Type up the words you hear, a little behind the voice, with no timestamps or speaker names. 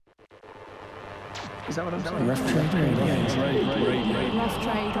Is that what I'm saying? Rough Trade Radio. Rough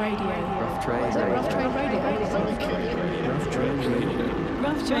Trade Radio. Rough Trade. Is that Rough Trade Radio? Rough Trade Radio.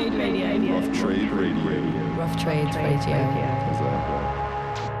 Rough Trade Radio. Rough Trade Radio. Rough Trade Radio.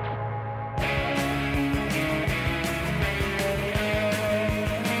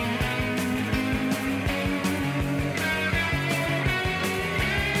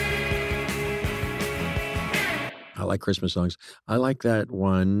 I like Christmas songs. I like that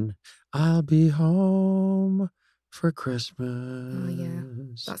one. I'll be home for Christmas. Oh, yeah.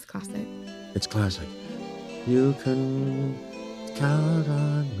 That's classic. It's classic. You can count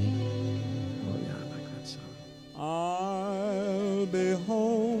on me. Oh, yeah, I like that song. I'll be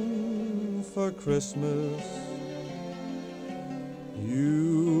home for Christmas.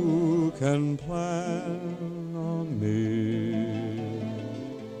 You can plan on me.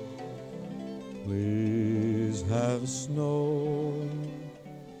 Please have snow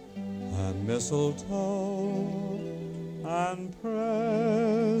and mistletoe and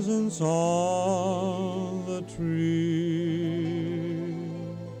presents on the tree.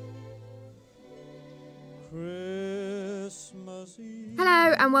 Christmas Eve.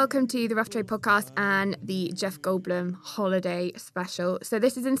 Hello and welcome to the Rough Trade Podcast and the Jeff Goldblum Holiday Special. So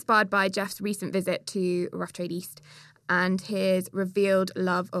this is inspired by Jeff's recent visit to Rough Trade East and his revealed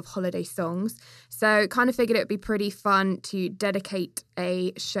love of holiday songs. So kind of figured it would be pretty fun to dedicate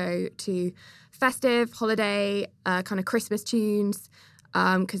a show to festive, holiday, kind of Christmas tunes,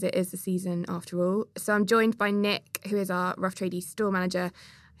 because it is the season after all. So I'm joined by Nick, who is our Rough Trade East store manager,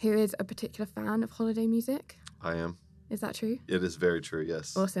 who is a particular fan of holiday music. I am. Is that true? It is very true,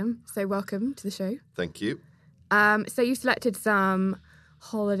 yes. Awesome. So welcome to the show. Thank you. So you selected some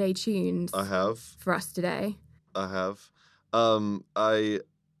holiday tunes I have. for us today. I have. I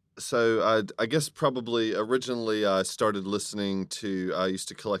guess probably originally I started listening to, I used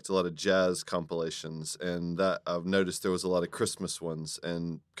to collect a lot of jazz compilations, and that I've noticed there was a lot of Christmas ones,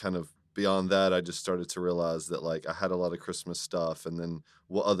 and kind of beyond that I just started to realize that like I had a lot of Christmas stuff, and then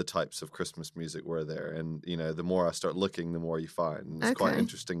what other types of Christmas music were there, and you know, the more I start looking, the more you find, and it's quite Okay.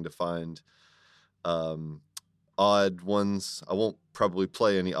 interesting to find odd ones. I won't probably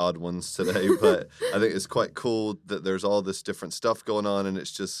play any odd ones today, but I think it's quite cool that there's all this different stuff going on, and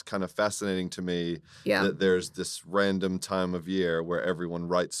it's just kind of fascinating to me Yeah. that there's this random time of year where everyone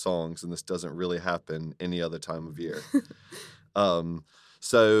writes songs, and this doesn't really happen any other time of year. The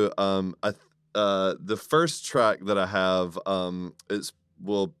first track that I have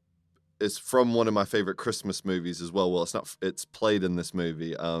it's from one of my favorite Christmas movies as well. Well, it's played in this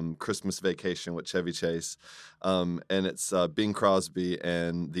movie, Christmas Vacation with Chevy Chase. And it's Bing Crosby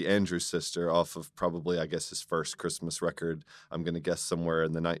and the Andrews Sister off of probably, I guess, his first Christmas record. I'm going to guess somewhere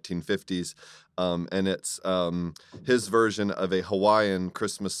in the 1950s. And it's his version of a Hawaiian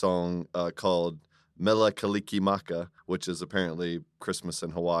Christmas song called Mele Kalikimaka, which is apparently Christmas in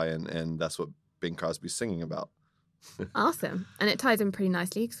Hawaiian, and that's what Bing Crosby's singing about. Awesome. And it ties in pretty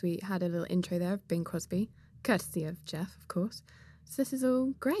nicely because we had a little intro there of Bing Crosby, courtesy of Jeff, of course. So this is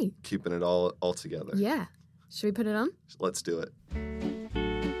all great. Keeping it all together. Yeah. Should we put it on? Let's do it.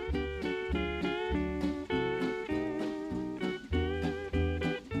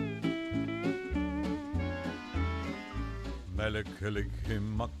 Mele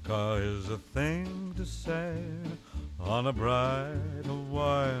Kalikimaka is a thing to say on a bright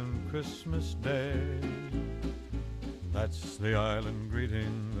Hawaiian Christmas day. That's the island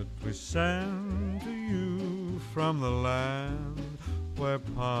greeting that we send to you from the land where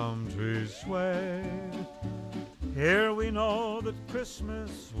palm trees sway. Here we know that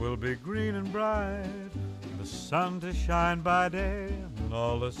Christmas will be green and bright, the sun to shine by day and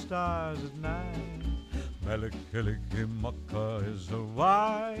all the stars at night. Mele Kalikimaka is a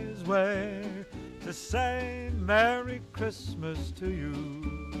wise way to say Merry Christmas to you.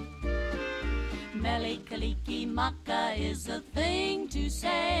 Mele Kalikimaka is a thing to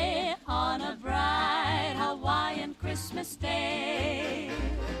say on a bright Hawaiian Christmas day.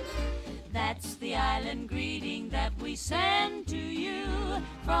 That's the island greeting that we send to you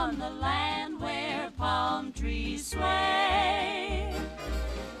from the land where palm trees sway.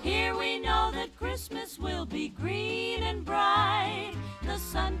 Here we know that Christmas will be green and bright, the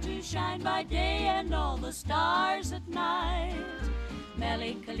sun to shine by day and all the stars at night.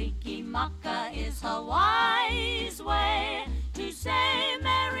 Mele Kalikimaka is Hawaii's way to say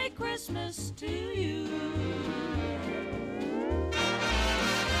Merry Christmas to you.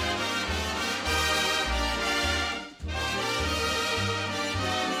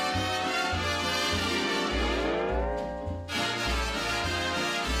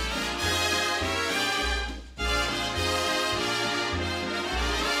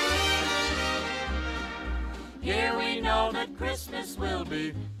 that Christmas will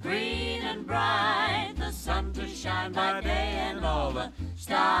be green and bright, the sun to shine by day and all the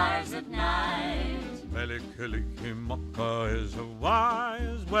stars at night. Mele Kalikimaka is a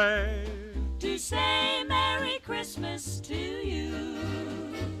wise way to say Merry Christmas to you.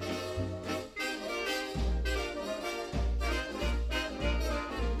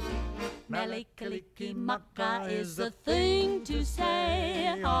 Mele Kalikimaka is the thing to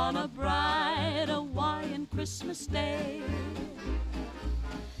say on a bright Hawaiian Christmas day.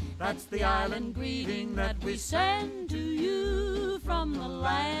 That's the island greeting that we send to you from the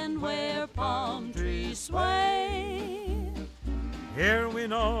land where palm trees sway. Here we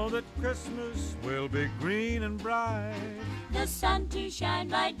know that Christmas will be green and bright, the sun to shine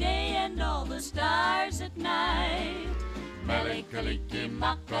by day and all the stars at night. Mele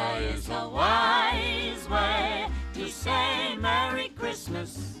Kalikimaka is a wise way to say Merry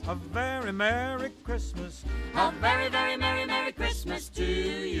Christmas. A very Merry Christmas. A very, very Merry, Merry Christmas to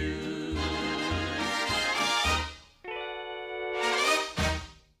you.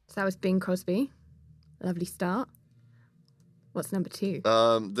 So that was Bing Crosby. Lovely start. What's number 2?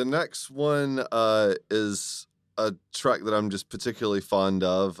 The next one is a track that I'm just particularly fond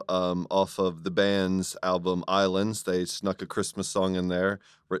of, off of the band's album Islands. They snuck a Christmas song in there,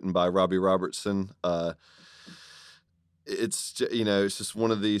 written by Robbie Robertson. It's just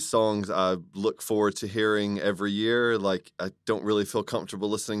one of these songs I look forward to hearing every year. Like, I don't really feel comfortable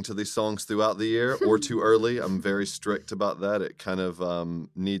listening to these songs throughout the year or too early. I'm very strict about that. It kind of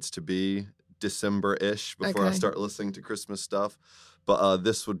needs to be December-ish before I start listening to Christmas stuff. But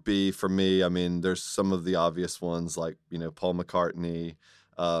this would be, for me, I mean, there's some of the obvious ones like, Paul McCartney,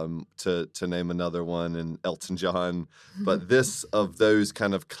 to name another one, and Elton John. But this, of those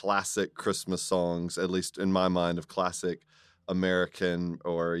kind of classic Christmas songs, at least in my mind, of classic American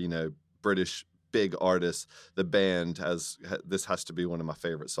or, British big artists, the band this has to be one of my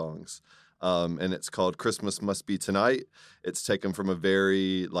favorite songs. And it's called Christmas Must Be Tonight. It's taken from a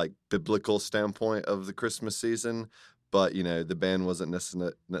very, biblical standpoint of the Christmas season. But, the band wasn't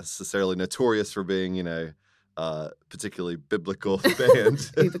necessarily notorious for being, particularly biblical band.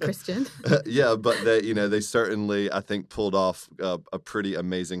 Uber Christian. Yeah, but they certainly, I think, pulled off a pretty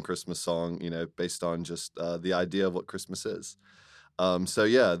amazing Christmas song, based on just the idea of what Christmas is. So,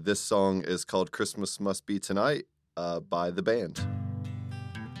 yeah, this song is called Christmas Must Be Tonight by the band.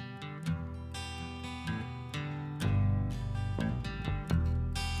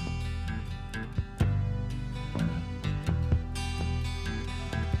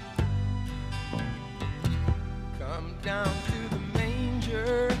 Down to the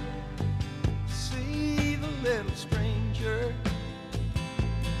manger, see the little stranger,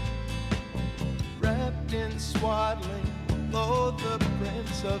 wrapped in swaddling, lo, the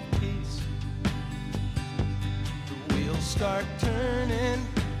Prince of Peace. The wheels start turning,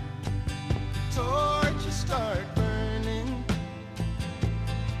 torches start burning,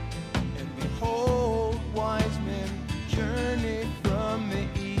 and behold, wise men journey from the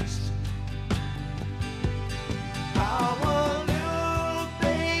east. How a little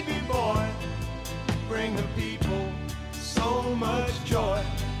baby boy bring the people so much joy.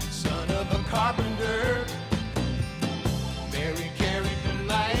 Son of a carpenter, Mary carried the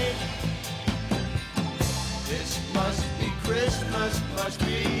light. This must be Christmas, must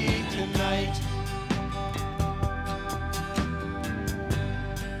be tonight.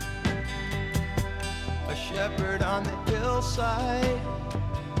 A shepherd on the hillside,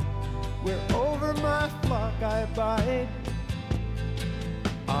 where over my flock I abide.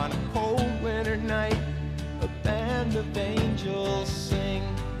 On a cold winter night, a band of angels sing.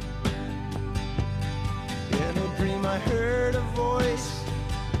 In a dream I heard a voice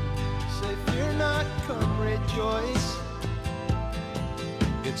say, fear not, come rejoice.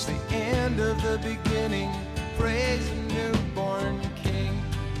 It's the end of the beginning, praise the newborn King.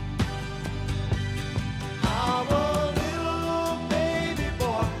 How a little baby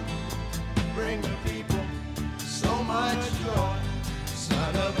boy bring the people so much joy.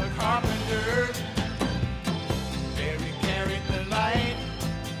 Son of a carpenter, Mary carried the light.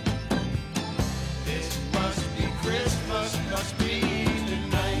 This must be Christmas, must be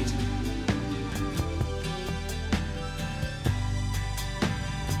tonight.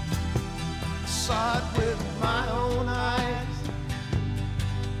 Saw it with my own eyes,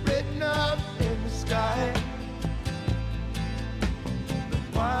 written up in the sky.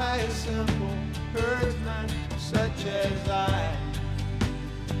 Why a simple herdsman such as I?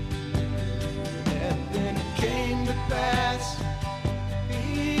 And then it came to pass,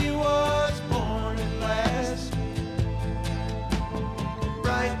 he was born at last,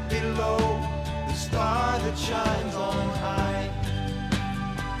 right below the star that shines on high.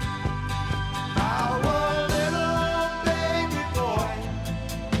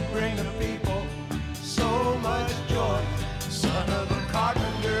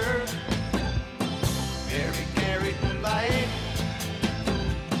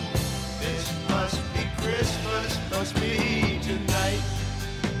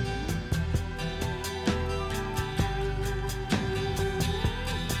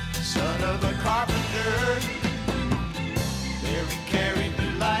 of a carpenter. Mary carried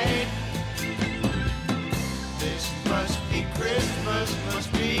the light. This must be Christmas,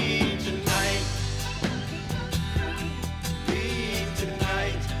 must be tonight. Be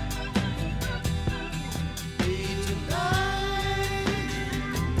tonight. Be tonight.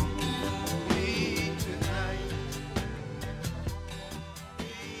 Be tonight.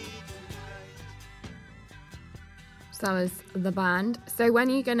 So that was the band. So when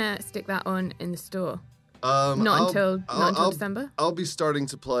are you gonna stick that on in the store? Not Not until December? I'll be starting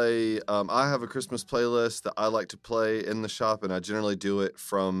to play. I have a Christmas playlist that I like to play in the shop, and I generally do it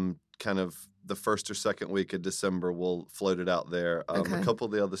from kind of the first or second week of December. We'll float it out there. Okay. A couple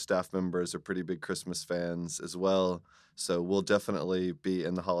of the other staff members are pretty big Christmas fans as well, so we'll definitely be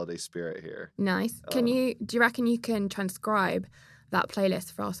in the holiday spirit here. Nice. Do you reckon you can transcribe that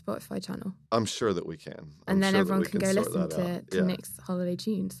playlist for our Spotify channel? I'm sure that we can. And then sure that everyone we can go sort listen that to out. Yeah. Nick's holiday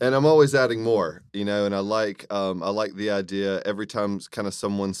tunes. And I'm always adding more, and I like the idea. Every time kind of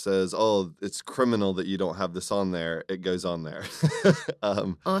someone says, "Oh, it's criminal that you don't have this on there," it goes on there.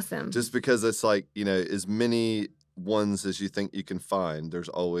 Awesome. Just because it's like, as many ones as you think you can find, there's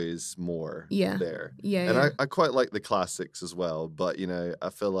always more there. Yeah. And yeah. I quite like the classics as well, but I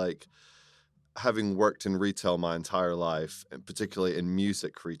feel like having worked in retail my entire life, and particularly in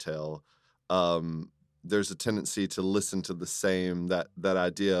music retail, there's a tendency to listen to the same, that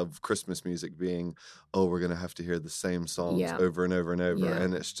idea of Christmas music being, oh, we're going to have to hear the same songs over and over and over. Yeah.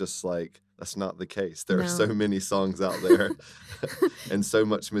 And it's just like, that's not the case. There are No. so many songs out there and so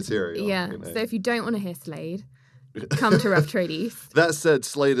much material. Yeah. So if you don't want to hear Slade, come to Rough Trade East. That said,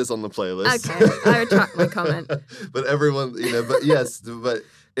 Slade is on the playlist. Okay, I retract my comment. But everyone, but yes, but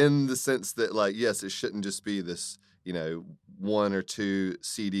in the sense that, like, yes, it shouldn't just be this, one or two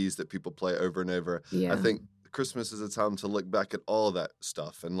CDs that people play over and over. Yeah. I think Christmas is a time to look back at all that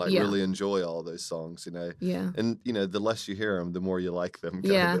stuff and really enjoy all those songs, Yeah. And, the less you hear them, the more you like them.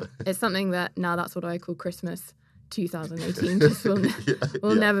 Yeah. kinda. It's something that now that's what I call Christmas 2018. Just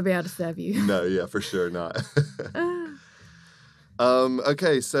we'll never be able to serve you. No, yeah, for sure not.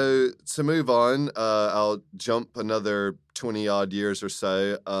 Okay, so to move on, I'll jump another 20-odd years or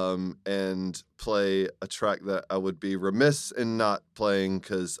so and play a track that I would be remiss in not playing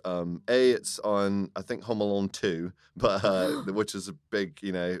because, it's on, I think, Home Alone 2, but which is a big,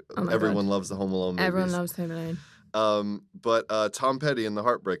 everyone loves the Home Alone movies. Everyone loves Home Alone. But Tom Petty and the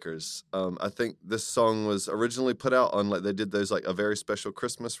Heartbreakers, I think this song was originally put out on, they did those, a very special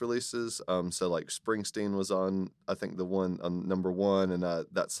Christmas releases. So, Springsteen was on, I think, the one on number one, and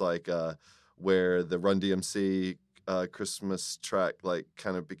that's, where the Run DMC Christmas track,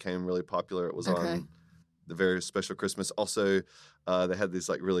 kind of became really popular. It was on the very special Christmas. Also, they had these,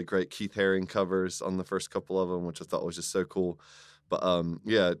 really great Keith Haring covers on the first couple of them, which I thought was just so cool. But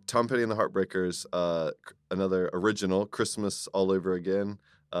Tom Petty and the Heartbreakers, another original, Christmas all over again,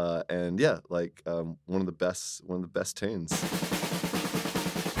 and one of the best tunes.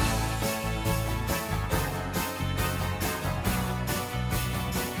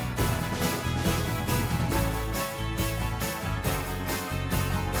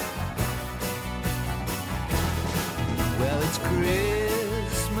 Well, it's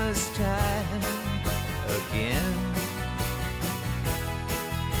Christmas time again.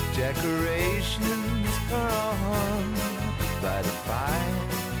 Decorations are on by the fire.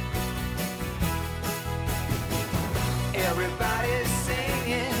 Everybody's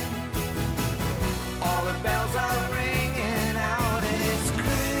singing. All the bells are ringing out, and it's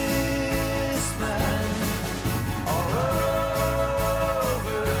Christmas all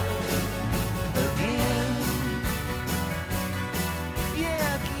over again.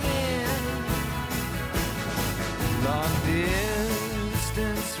 Yeah, again. Long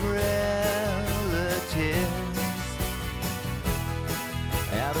distance relatives,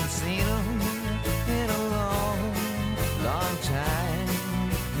 haven't seen them in a long, long time.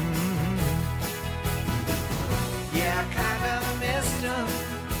 Yeah, I kind of missed them.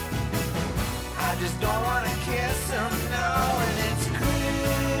 I just don't want to kiss them, no. And it's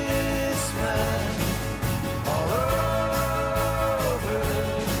Christmas all over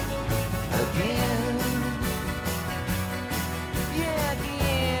again. Yeah,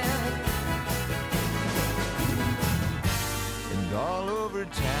 again. And all over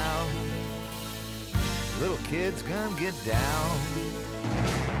town, little kids come get down.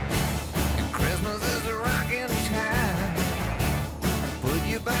 And Christmas is a rockin' time. Put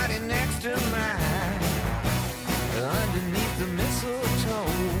your body next to mine. Underneath the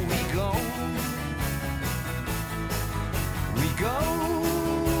mistletoe we go. We go.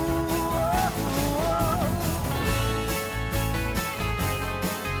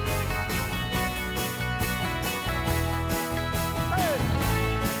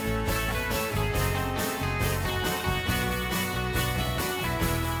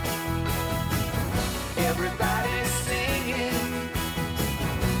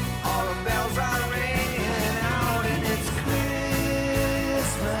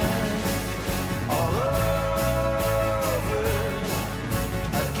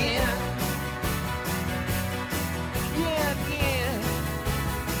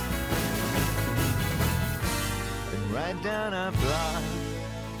 right down our block.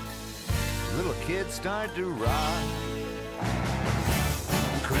 Little kids start to rock.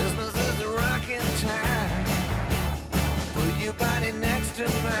 Christmas is a rocking time. Put your body next to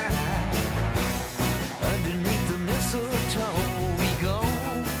mine. Underneath the mistletoe we go.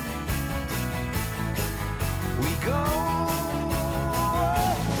 We go.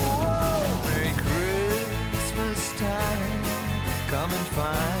 Merry Christmas time. Come and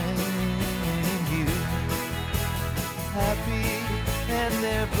find you happy and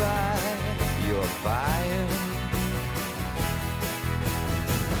thereby your fire.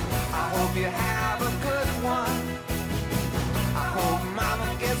 I hope you have a good one. I hope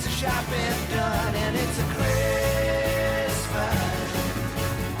Mama gets the shopping done, and it's a Christmas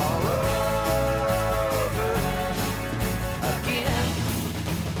all over again.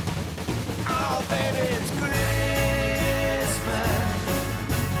 Oh, baby, it's Christmas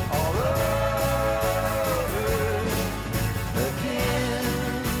all over again.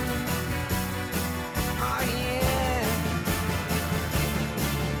 Oh, yeah.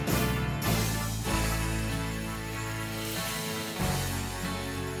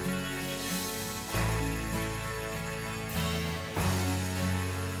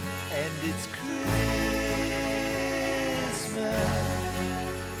 And it's Christmas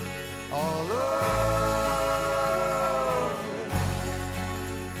all over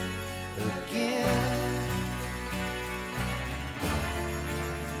again.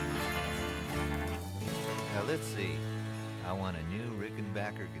 Now let's see. I want a new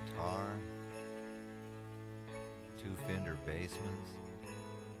Rickenbacker guitar, 2 Fender Bassmans,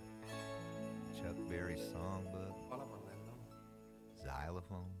 Chuck Berry songbook,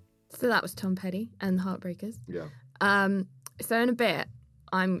 xylophone. So that was Tom Petty and the Heartbreakers. Yeah. So in a bit,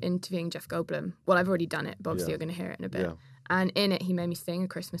 I'm interviewing Jeff Goldblum. Well, I've already done it, but obviously Yeah. you're going to hear it in a bit. Yeah. And in it, he made me sing a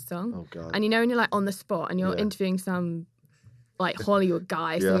Christmas song. Oh, God. And you know when you're like on the spot and you're Yeah. interviewing some like Hollywood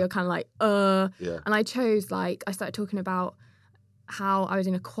guy, so Yeah. you're kind of like, Yeah. And I chose like, I started talking about how I was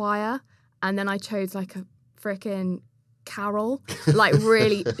in a choir, and then I chose like a frickin' carol, like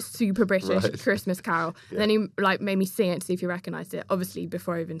really super British Right. Christmas carol. Yeah. And then he like made me sing it to see if you recognised it. Obviously,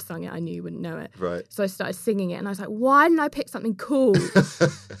 before I even sung it, I knew you wouldn't know it. Right. So I started singing it, and I was like, why didn't I pick something cool?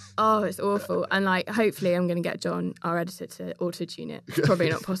 Oh, it's awful. And like, hopefully I'm going to get John, our editor, to auto-tune it. It's probably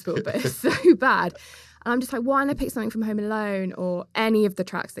not possible, but it's so bad. And I'm just like, why didn't I pick something from Home Alone or any of the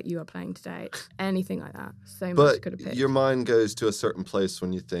tracks that you are playing today? Anything like that. So much I could have But picked. your mind goes to a certain place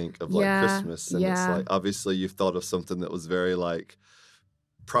when you think of like Yeah, Christmas, and it's yeah. like obviously you've thought of something that was very like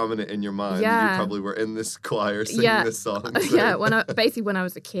prominent in your mind. Yeah. You probably were in this choir singing Yeah. this song. Yeah, so- when I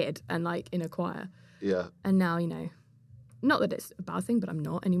was a kid and like in a choir. yeah, And now, you know, not that it's a bad thing, but I'm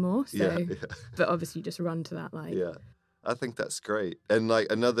not anymore. So, yeah, yeah, but obviously you just run to that like, yeah. I think that's great. And like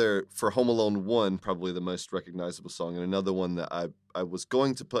another for Home Alone 1, probably the most recognizable song, and another one that I was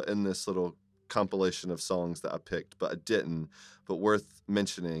going to put in this little compilation of songs that I picked, but I didn't. But worth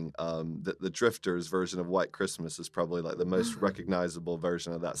mentioning that the Drifters version of White Christmas is probably like the most recognizable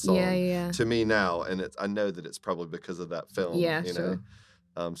version of that song yeah. to me now, and I know that it's probably because of that film. Yeah, you sure. know.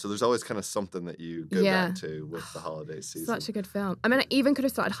 So there's always kind of something that you go Yeah. back to with the holiday season. Such a good film. I mean, I even could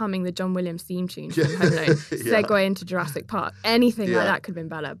have started humming the John Williams theme tune from Yeah. Home Alone, Yeah. segue into Jurassic Park. Anything Yeah. like that could have been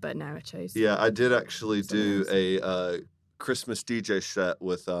better, but no, I chose. Yeah, I did actually do Something a Christmas DJ set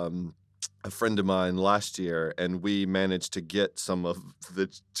with a friend of mine last year, and we managed to get some of the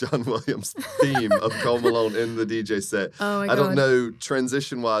John Williams theme of Home Alone in the DJ set. Oh my I God. don't know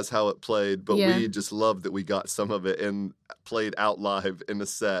transition-wise how it played, but Yeah. we just loved that we got some of it played out live in a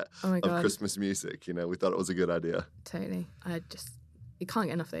set Oh my of God. Christmas music. You know, we thought it was a good idea. Totally. You can't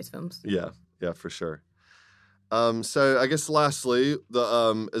get enough of those films. Yeah, for sure. So I guess lastly,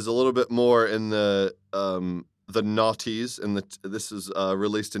 the is a little bit more in the noughties, and this is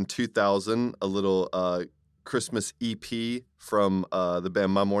released in 2000. A little Christmas EP from the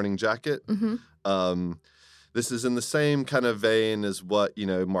band My Morning Jacket. Mm-hmm. This is in the same kind of vein as what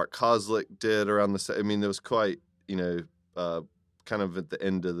Mark Kozlik did around the. I mean, there was quite kind of at the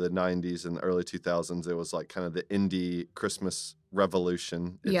end of the 90s and the early 2000s, there was like kind of the indie Christmas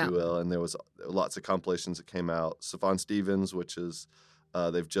revolution, if Yeah. you will. And there was lots of compilations that came out. Savon Stevens, which is,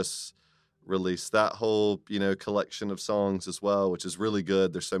 they've just released that whole, collection of songs as well, which is really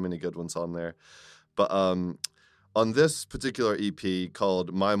good. There's so many good ones on there. But on this particular EP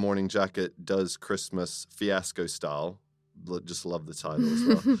called My Morning Jacket Does Christmas Fiasco Style, just love the title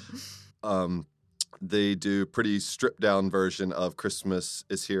as well. They do a pretty stripped down version of Christmas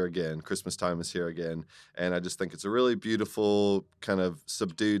is Here Again, Christmas Time is Here Again. And I just think it's a really beautiful, kind of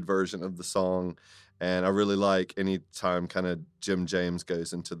subdued version of the song. And I really like any time kind of Jim James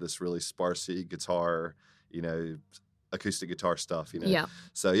goes into this really sparsy guitar, acoustic guitar stuff, Yeah.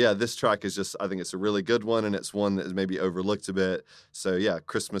 So yeah, this track is just, I think it's a really good one, and it's one that is maybe overlooked a bit. So yeah,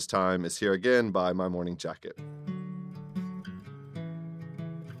 Christmas Time is here again by My Morning Jacket.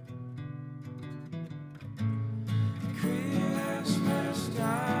 Christmas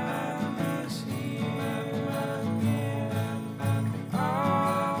time is here again.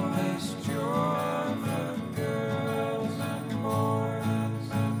 All this joy for girls and boys.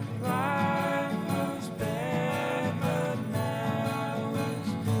 Life was bad, but now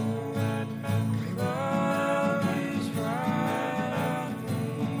it's good. Love is right, I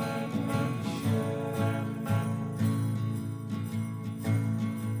think we should.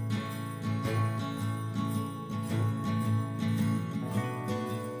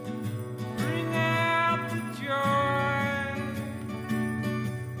 Bring out the joy,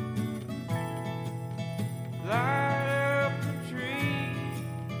 light up the tree.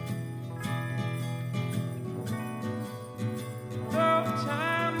 Though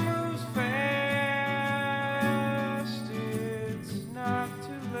time moves fast, it's not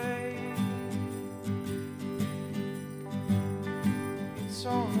too late. It's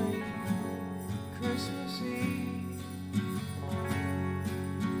only Christmas Eve.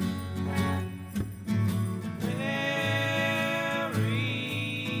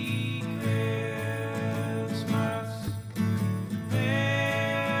 Merry Christmas, Merry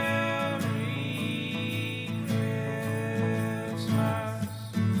Christmas,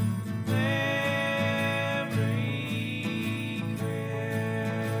 Merry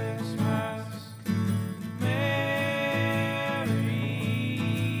Christmas, Merry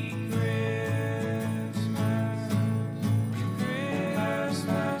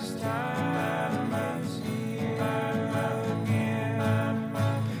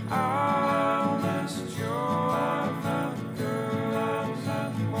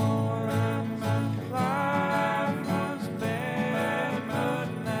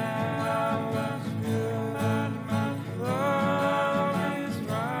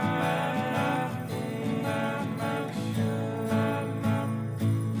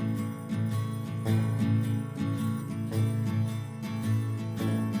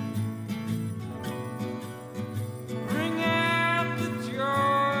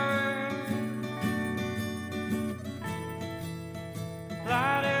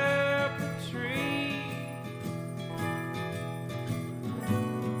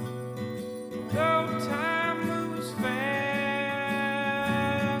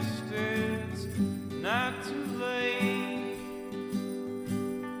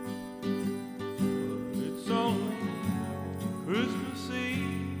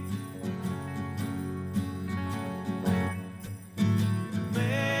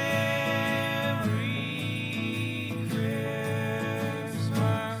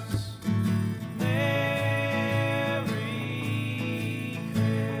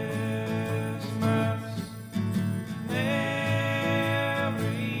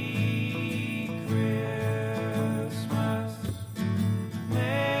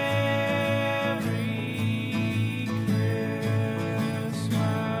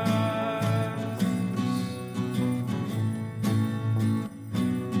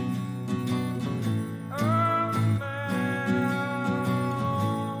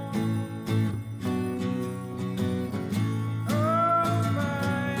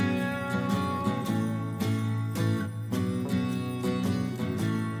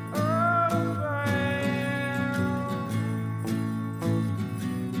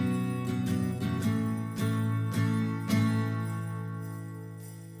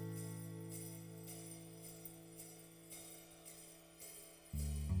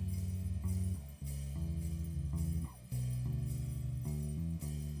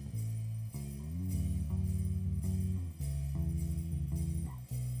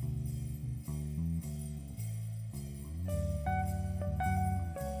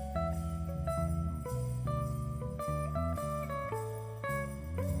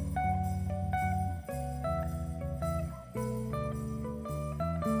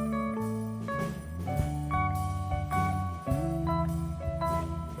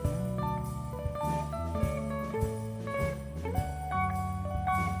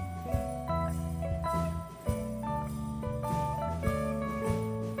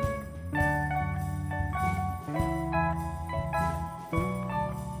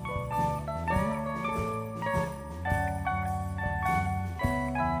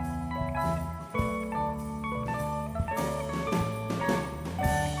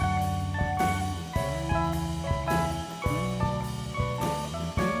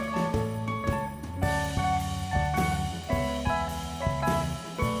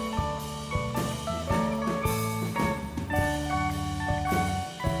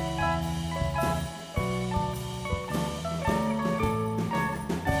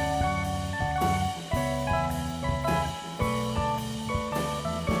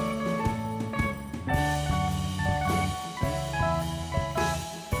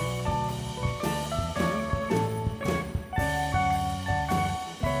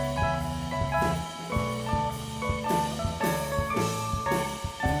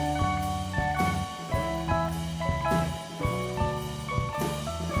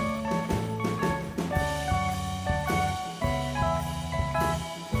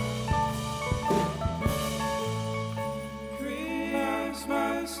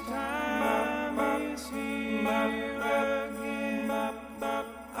Christmas time is here again.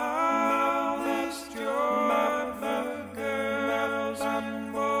 All this joy for girls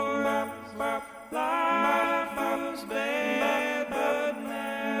and boys. Life was bad, but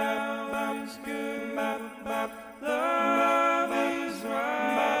now it's good. Love is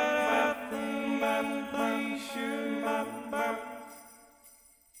right, I think we should.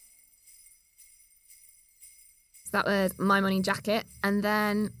 So that was My Money Jacket. And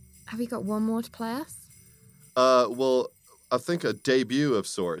then, have you got one more to play us? Well, I think a debut of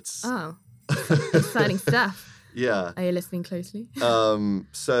sorts. Oh, exciting stuff. Yeah. Are you listening closely?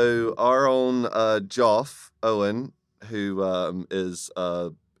 So our own Joff Owen, who is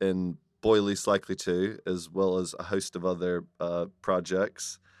in Boyle's Likely To, as well as a host of other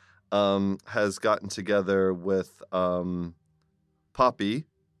projects, has gotten together with Poppy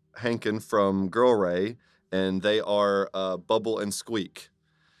Hankin from Girl Ray, and they are Bubble and Squeak.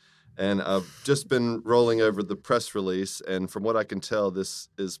 And I've just been rolling over the press release, and from what I can tell, this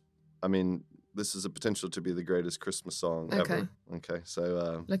is a potential to be the greatest Christmas song ever. Okay,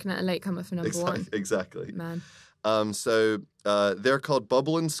 so... Looking at a latecomer for number one. Exactly. Man. So they're called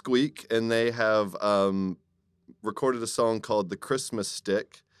Bubble and Squeak, and they have recorded a song called The Christmas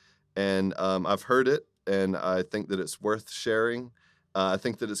Stick, and I've heard it, and I think that it's worth sharing. I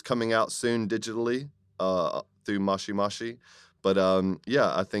think that it's coming out soon digitally through Mashi Mashi. But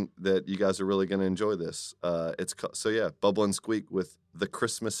yeah, I think that you guys are really going to enjoy this. Bubble and Squeak with The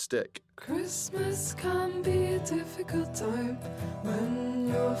Christmas Stick. Christmas can be a difficult time when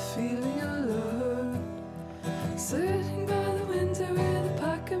you're feeling alone. Sitting by the window with a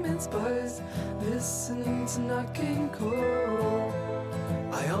pack of mince pies, listening to Nat King Cole.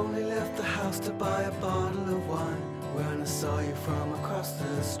 I only left the house to buy a bottle of wine when I saw you from across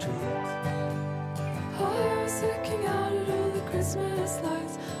the street. I was looking out at all the Christmas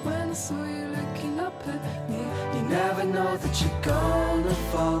lights when I saw you looking up at me. You never know that you're gonna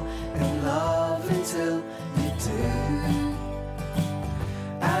fall in love until you do.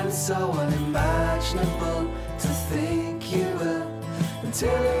 And it's so unimaginable to think you will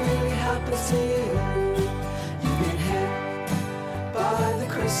until it really happens to you. You've been hit by the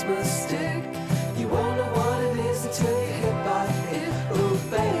Christmas stick. You won't know what it is until you're hit by it. Oh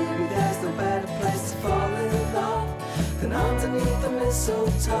baby, there's no better place to fall in love than underneath the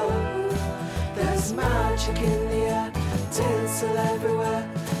mistletoe. There's magic in the air, tinsel everywhere.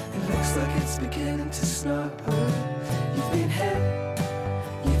 It looks like it's beginning to snow. You've been hit,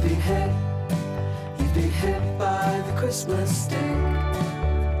 you've been hit, you've been hit by the Christmas stick.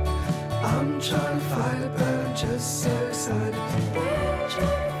 I'm trying to fight it, but I'm just so excited. I'm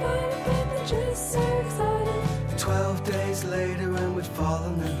trying to find it, but I'm just so excited. 12 days later and we'd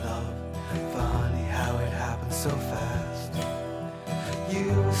fallen in love. Funny how it happened so fast.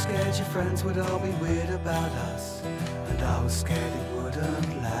 You were scared your friends would all be weird about us, and I was scared it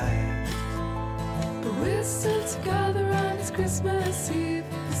wouldn't last. But we're still together and it's Christmas Eve.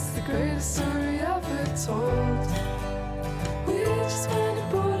 It's the greatest story ever told. We just went and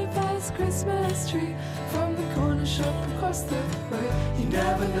bought a vast Christmas tree from the corner shop across the road. You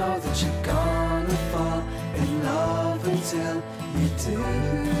never know that you're gonna fall in love until you do.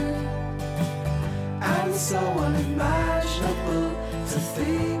 And it's so unimaginable to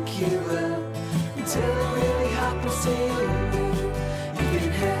think you will until it really happens to you. You've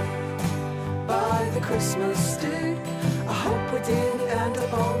been hit by the Christmas stick. I hope we didn't end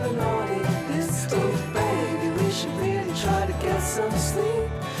up on the naughty list. Oh baby, we should really try to get some sleep.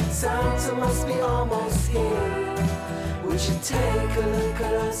 Santa must be almost here. Would you take a look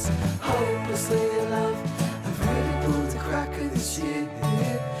at us, hopelessly in love? I've really pulled the cracker this year.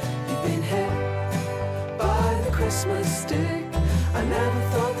 You've been hit by the Christmas stick. I never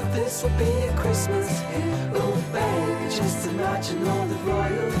thought that this would be a Christmas hit. Oh baby, just imagine all the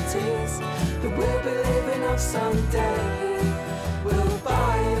royalties that we'll be living off someday. We'll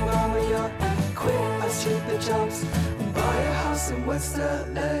buy a mama yacht, quit our stupid jobs, and buy a house in West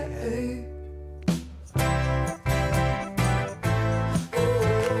LA.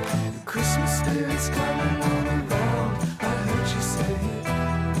 The Christmas spirit's coming all around, I heard you say.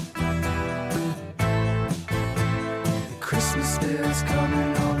 The Christmas spirit's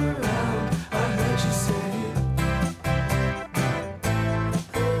coming all around, I heard you say.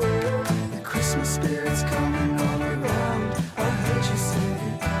 The Christmas spirit's coming all around, I heard you say.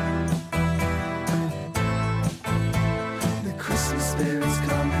 The Christmas spirit's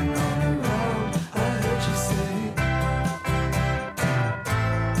coming all around, I heard you say.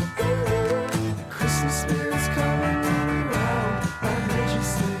 The Christmas spirit's coming all around, I heard you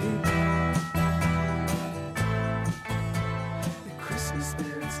say. The Christmas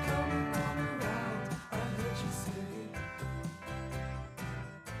spirit. spirit's coming on around. I heard you say.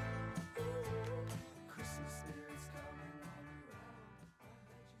 Christmas spirit's coming on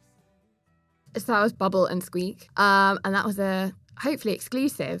around. So that was Bubble and Squeak. And that was a hopefully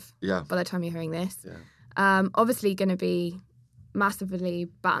exclusive Yeah. by the time you're hearing this. Yeah. Obviously going to be massively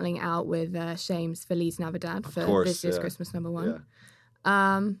battling out with Shames Feliz Navidad for course, this year's yeah. Christmas number Yeah.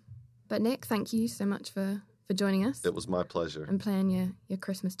 one. But Nick, thank you so much for joining us It was my pleasure. and playing your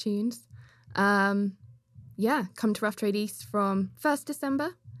Christmas tunes. Come to Rough Trade East from 1st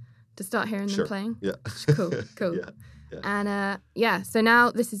December to start hearing Sure. them playing. Yeah. Cool. Yeah. And so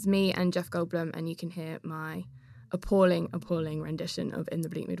now this is me and Jeff Goldblum, and you can hear my appalling rendition of In the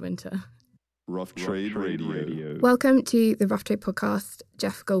Bleak Midwinter. Rough Trade Radio. Welcome to the Rough Trade Podcast,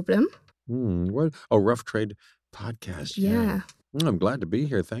 Jeff Goldblum. What? Oh, Rough Trade Podcast. Yeah. I'm glad to be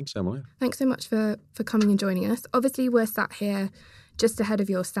here. Thanks, Emily. Thanks so much for coming and joining us. Obviously, we're sat here just ahead of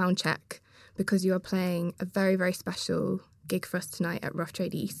your sound check because you are playing a very, very special gig for us tonight at Rough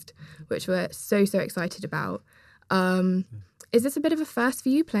Trade East, which we're so excited about. Is this a bit of a first for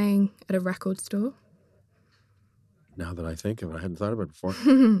you, playing at a record store? Now that I think of it, I hadn't thought of it before.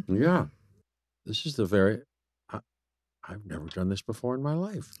 Yeah. This is I've never done this before in my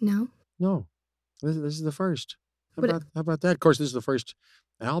life. No? No. This is the first. How But about that? Of course, this is the first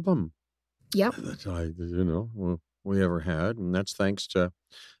album Yep. that we ever had. And that's thanks to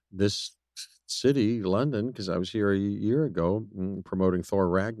this city, London, because I was here a year ago promoting Thor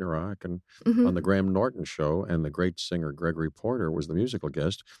Ragnarok and Mhm. on the Graham Norton show, and the great singer Gregory Porter was the musical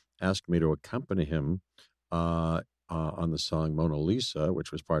guest, asked me to accompany him on the song Mona Lisa,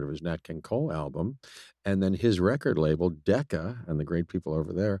 which was part of his Nat King Cole album. And then his record label, Decca, and the great people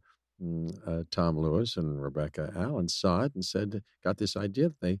over there, Tom Lewis and Rebecca Allen, saw it and said, got this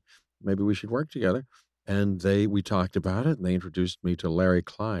idea that maybe we should work together. And we talked about it, and they introduced me to Larry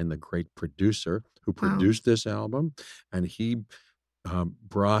Klein, the great producer who Wow. produced this album. And he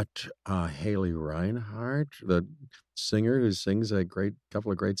brought Haley Reinhart, the singer who sings a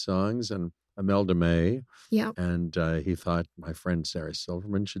couple of great songs, and Imelda May. Yep. And he thought my friend Sarah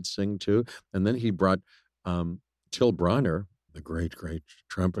Silverman should sing too. And then he brought Till Bronner, the great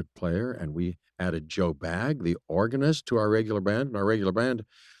trumpet player, and we added Joe Bagg, the organist, to our regular band. And our regular band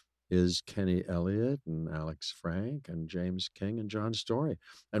is Kenny Elliott and Alex Frank and James King and John Story.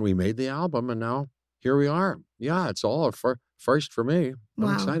 And we made the album, and now here we are. Yeah, it's all a first for me. I'm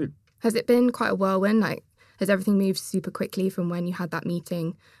Wow. excited. Has it been quite a whirlwind? Like, has everything moved super quickly from when you had that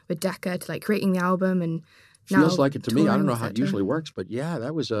meeting with Decca to like creating the album and now Feels like it to me. I touring, don't know et how it cetera? usually works, but yeah,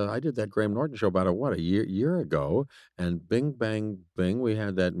 that was I did that Graham Norton show about a year ago, and bing bang bing, we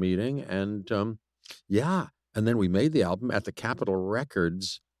had that meeting, and and then we made the album at the Capitol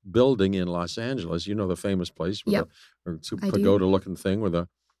Records building in Los Angeles. You know, the famous place with Yep. a I do. pagoda looking thing with a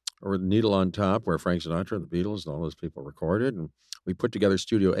needle on top, where Frank Sinatra and the Beatles and all those people recorded. And we put together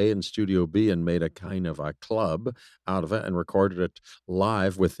Studio A and Studio B and made a kind of a club out of it and recorded it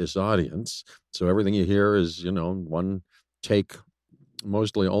live with this audience. So everything you hear is, one take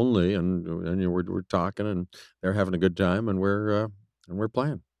mostly only, and we're talking, and they're having a good time, and we're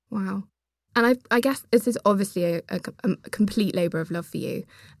playing. Wow. And I guess this is obviously a complete labour of love for you.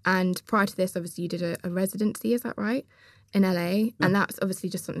 And prior to this, obviously, you did a residency, is that right, in LA? And that's obviously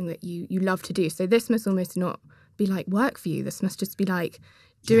just something that you love to do. So this must almost not be like work for you. This must just be like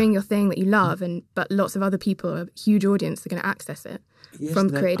doing your thing that you love, but lots of other people, a huge audience, are going to access it from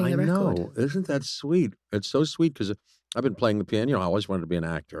creating the record. I know. Isn't that sweet? It's so sweet because I've been playing the piano. I always wanted to be an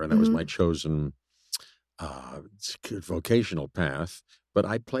actor, and that was my chosen vocational path. But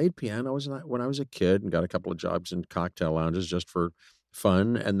I played piano when I was a kid and got a couple of jobs in cocktail lounges just for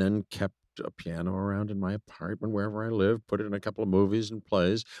fun, and then kept a piano around in my apartment wherever I lived, put it in a couple of movies and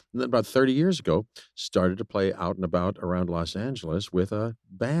plays. And then about 30 years ago, started to play out and about around Los Angeles with a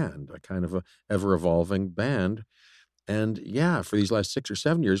band, a kind of a ever-evolving band. And yeah, for these last 6 or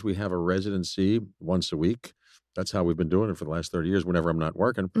 7 years, we have a residency once a week. That's how we've been doing it for the last 30 years, whenever I'm not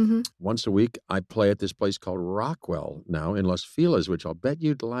working. Mm-hmm. Once a week, I play at this place called Rockwell now in Los Feliz, which I'll bet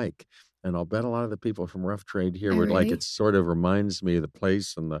you'd like. And I'll bet a lot of the people from Rough Trade here would like really? it. Sort of reminds me of the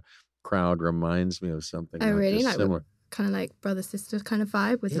place, and the crowd reminds me of something Really? just Like similar. kind of like brother-sister kind of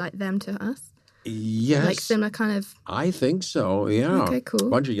vibe with like them to us? Yes. Like similar kind of... I think so, yeah. Okay, cool. A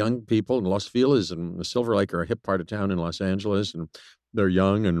bunch of young people in Los Feliz and Silver Lake are a hip part of town in Los Angeles, and they're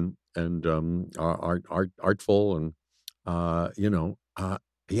young and artful, and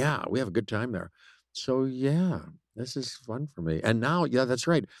yeah, we have a good time there. So yeah, this is fun for me. And now, yeah, that's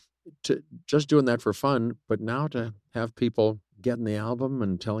right. Just doing that for fun, but now to have people getting the album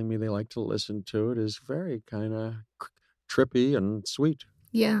and telling me they like to listen to it is very kind of trippy and sweet.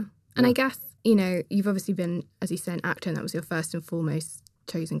 Yeah. And I guess, you know, you've obviously been, as you said, an actor, and that was your first and foremost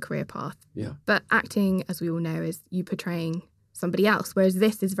chosen career path. Yeah. But acting, as we all know, is you portraying somebody else, whereas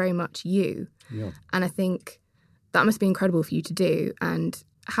this is very much you. Yeah. And I think that must be incredible for you to do. And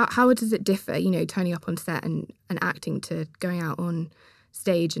how does it differ, you know, turning up on set and acting to going out on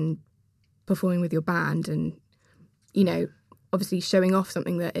stage and performing with your band and, you know, obviously showing off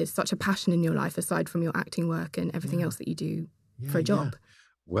something that is such a passion in your life aside from your acting work and everything else that you do for a job?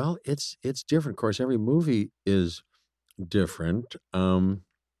 Well, it's different. Of course, every movie is different. Every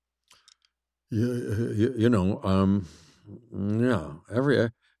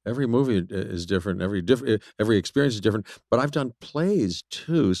movie is different. Every experience is different. But I've done plays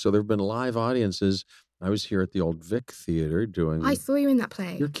too, so there have been live audiences. I was here at the Old Vic Theatre doing. I saw you in that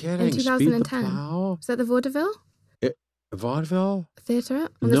play. You're kidding? In 2010. Speed the Plow? Was that the Vaudeville Vaudeville? Theatre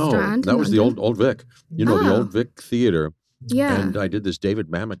on the Strand? No, that was the London? Old Vic. You know, the Old Vic Theatre. Yeah. And I did this David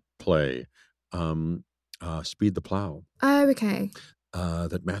Mamet play, Speed the Plow. Oh, okay.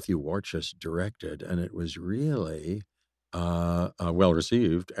 That Matthew Warchus directed, and it was really well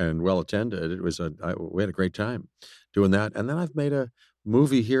received and well attended. It was we had a great time doing that. And then I've made a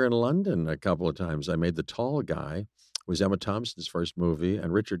movie here in London a couple of times. I made The Tall Guy. It was Emma Thompson's first movie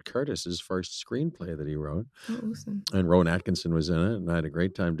and Richard Curtis's first screenplay that he wrote. Oh, awesome. And Rowan Atkinson was in it, and I had a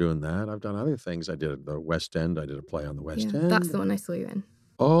great time doing that. I've done other things. I did the West End. I did a play on the West End. That's the one I saw you in.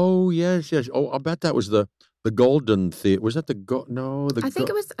 Oh, yes. Oh, I'll bet that was the Golden Theatre. Was that the I think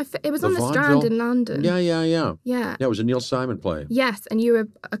it was the on the Strand Vaudeville? in London. Yeah. Yeah. Yeah, it was a Neil Simon play. Yes, and you were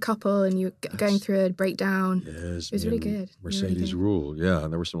a couple and you were going through a breakdown. Yes. It was really good. Mercedes Rule. Yeah,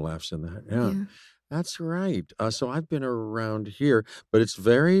 and there were some laughs in that. Yeah. That's right. So I've been around here, but it's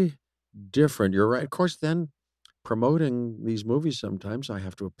very different. You're right. Of course, then promoting these movies, sometimes I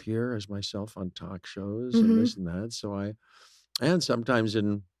have to appear as myself on talk shows and this and that. And sometimes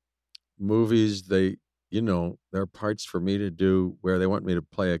in movies, there are parts for me to do where they want me to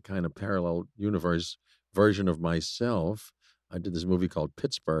play a kind of parallel universe version of myself. I did this movie called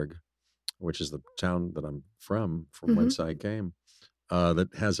Pittsburgh, which is the town that I'm from whence I came, that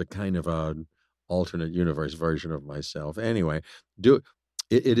has a kind of a alternate universe version of myself. Anyway,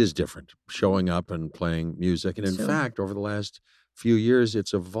 it is different showing up and playing music. And in fact, over the last few years,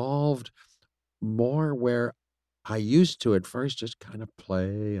 it's evolved more where I used to at first just kind of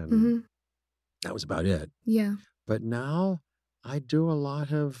play and that was about it. Yeah. But now I do a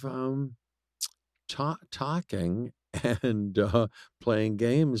lot of talking and playing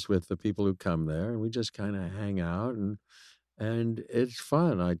games with the people who come there. And we just kind of hang out and it's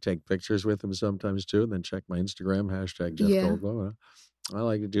fun. I take pictures with them sometimes too, and then check my Instagram, #Jeff Goldblum. I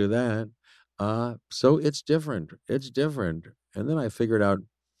like to do that. So it's different. It's different. And then I figured out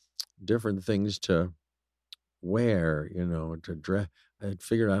different things to wear, to dress. I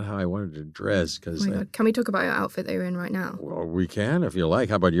figured out how I wanted to dress because. Oh my God. Can we talk about your outfit that you're in right now? Well, we can if you like.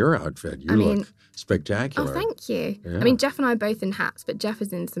 How about your outfit? You look spectacular. Oh, thank you. Yeah. I mean, Jeff and I are both in hats, but Jeff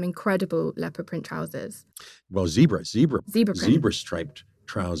is in some incredible leopard print trousers. Well, zebra print. Zebra striped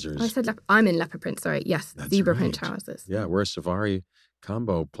trousers. Oh, I said I'm in leopard print. Sorry, yes, That's zebra right. print trousers. Yeah, we're a safari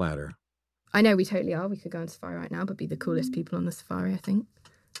combo platter. I know we totally are. We could go on safari right now, but be the coolest people on the safari. I think.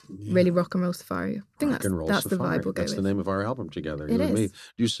 Really rock and roll safari. I think that's the vibe we'll go That's with. the name of our album together. It you is. And me. Do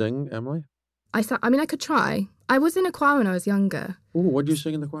you sing, Emily? I could try. I was in a choir when I was younger. Oh, what do you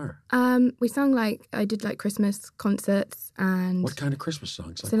sing in the choir? We sang I did Christmas concerts and. What kind of Christmas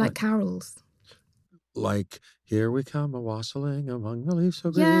songs? So carols. Like, here we come a-wassailing among the leaves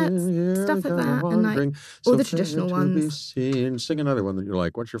so Yeah, green. Here stuff we like come that, a-wandering, and all the so traditional fair to be ones. seen. Sing another one that you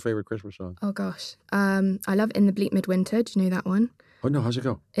like. What's your favorite Christmas song? Oh gosh, I love "In the Bleak Midwinter." Do you know that one? Oh no, how's it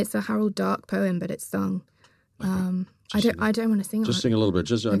go? It's a Harold Dark poem, but it's sung. I don't want to sing. Just sing a little bit.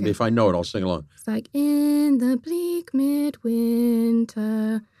 Just if I know it, I'll sing along. It's like in the bleak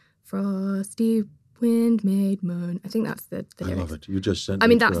midwinter, frosty wind made moan. I think that's the lyrics. I love it. You just sent. I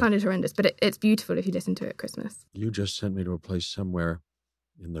mean, me that to sounded horrendous, but it's beautiful if you listen to it at Christmas. You just sent me to a place somewhere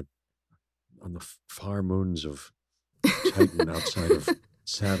on the far moons of Titan outside of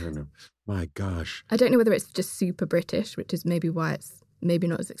Saturn. My gosh. I don't know whether it's just super British, which is maybe why it's maybe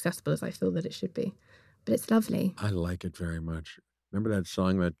not as accessible as I feel that it should be, but it's lovely. I like it very much. Remember that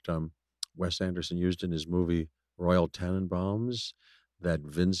song that Wes Anderson used in his movie Royal Tenenbaums? That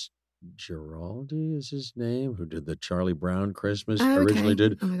Vince Guaraldi is his name, who did the Charlie Brown Christmas, originally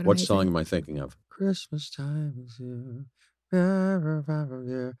did. Oh my God, what amazing. song am I thinking of? Christmas time is here.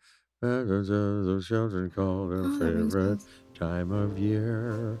 The children call their favorite time of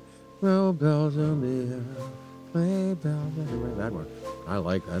year. Well, bells are near. Play bells everywhere. That one. I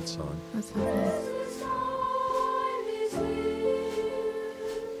like that song. That's lovely.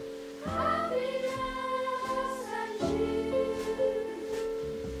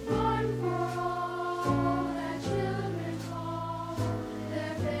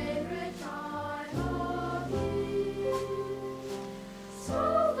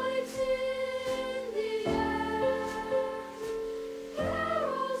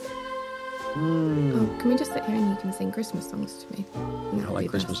 Oh, can we just sit here and you can sing Christmas songs to me? I like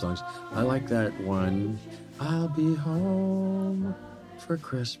Christmas songs. I like that one. I'll be home for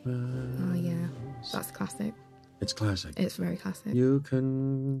Christmas. Oh, yeah. That's classic. It's classic. It's very classic. You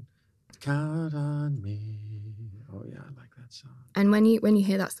can count on me. Oh, yeah, I like that song. And when you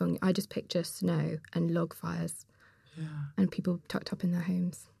hear that song, I just picture snow and log fires. Yeah. And people tucked up in their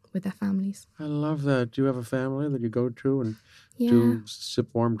homes with their families. I love that. Do you have a family that you go to and Yeah. do sip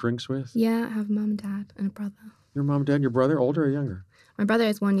warm drinks with? Yeah, I have a mum and dad and a brother. Your mom, dad, your brother, older or younger? My brother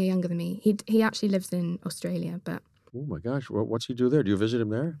is 1 year younger than me. He actually lives in Australia, but Oh, my gosh. What's he do there? Do you visit him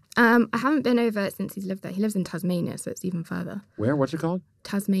there? I haven't been over since he's lived there. He lives in Tasmania, so it's even further. Where? What's it called?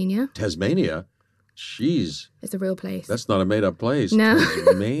 Tasmania. Tasmania? Jeez. It's a real place. That's not a made-up place. No.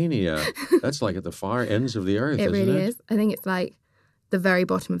 Tasmania. That's like at the far ends of the earth, It isn't really it? is. I think it's like the very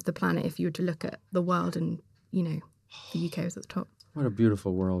bottom of the planet if you were to look at the world and, the UK is at the top. What a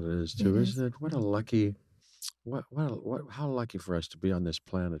beautiful world it is, too, It isn't it? What a lucky... how lucky for us to be on this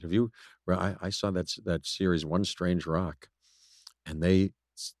planet. Have you... I saw that series, One Strange Rock, and they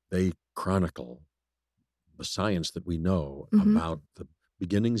chronicle the science that we know about the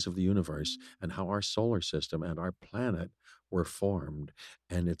beginnings of the universe and how our solar system and our planet were formed.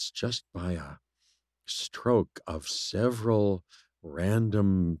 And it's just by a stroke of several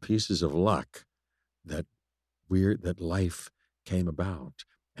random pieces of luck that life came about,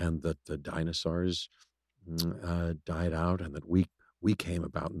 and that the dinosaurs died out, and that we came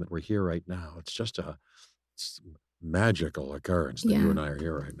about, and that we're here right now. It's just a magical occurrence that you and I are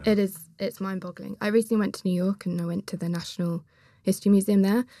here right now. It is. It's mind-boggling. I recently went to New York and I went to the National History Museum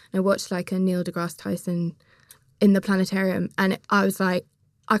there, and I watched like a Neil deGrasse Tyson in the planetarium, and I was like,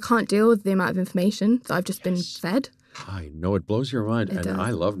 I can't deal with the amount of information that I've just been fed. I know, it blows your mind. It And does.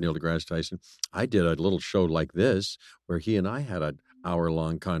 I love Neil deGrasse Tyson. I did a little show like this where he and I had an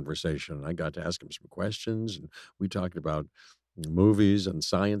hour-long conversation, and I got to ask him some questions, and we talked about movies and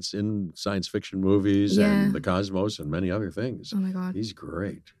science fiction movies and the cosmos and many other things. Oh my God. He's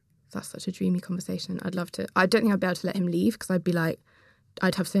great. That's such a dreamy conversation. I'd love to. I don't think I'd be able to let him leave because I'd be like,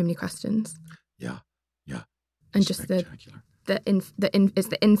 I'd have so many questions. Yeah. And just Spectacular. it's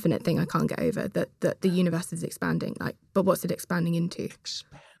the infinite thing I can't get over, that the universe is expanding. Like, but what's it expanding into?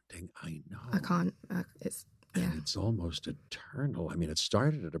 Expanding, I know. I can't. And it's almost eternal. I mean, it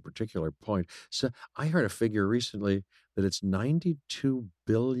started at a particular point. So I heard a figure recently that it's 92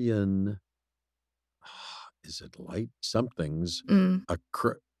 billion, is it light somethings,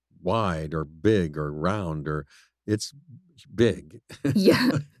 wide or big or round, or it's big. Yeah,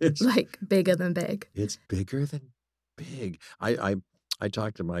 It's like bigger than big. It's bigger than big. I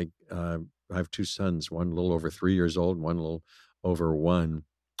talked to my, I have two sons, one a little over 3 years old and one a little over 1.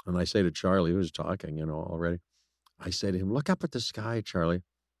 And I say to Charlie, who's talking, already, I say to him, look up at the sky, Charlie.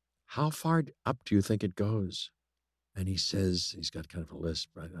 How far up do you think it goes? And he says, he's got kind of a lisp.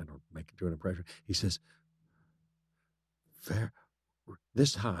 I don't do an impression. He says,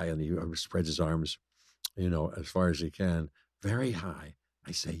 this high, and he spreads his arms, as far as he can, very high.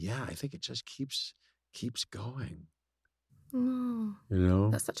 I say, yeah, I think it just keeps going. Oh,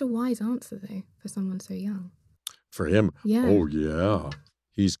 That's such a wise answer, though, for someone so young. For him, Yeah. oh, yeah,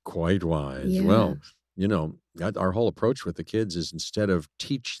 he's quite wise. Yeah. Well, our whole approach with the kids is, instead of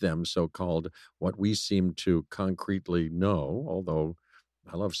teach them so-called what we seem to concretely know, although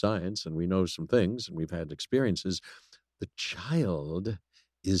I love science and we know some things and we've had experiences, the child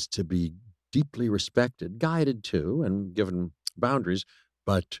is to be deeply respected, guided to, and given boundaries,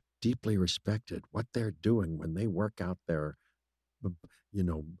 but deeply respected. What they're doing when they work out their,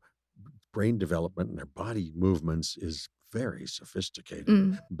 brain development and their body movements is very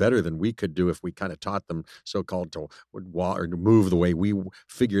sophisticated, better than we could do if we kind of taught them so-called to move the way we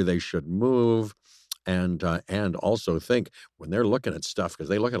figure they should move, and also think when they're looking at stuff, because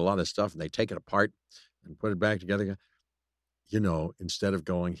they look at a lot of stuff and they take it apart and put it back together, instead of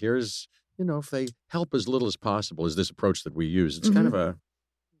going, here's, if they help as little as possible, is this approach that we use. It's kind of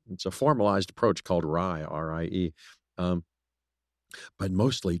it's a formalized approach called RIE, R-I-E. But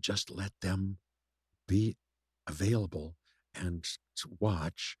mostly just let them be available and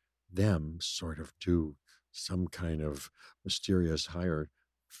watch them sort of do some kind of mysterious higher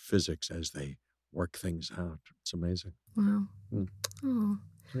physics as they work things out. It's amazing. Wow. Oh.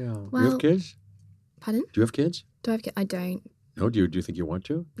 Yeah. Do Well, you have kids? Pardon? Do you have kids? Do I have kids? I don't. No, do you think you want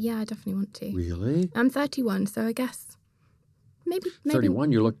to? Yeah, I definitely want to. Really? I'm 31, so I guess maybe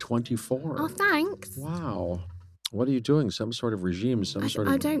 31, you look 24. Oh, thanks. Wow. What are you doing? Some sort of regime,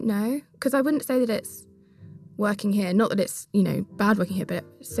 I don't know, because I wouldn't say that it's working here. Not that it's, bad working here, but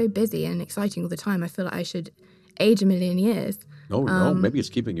it's so busy and exciting all the time. I feel like I should age a million years. No, maybe it's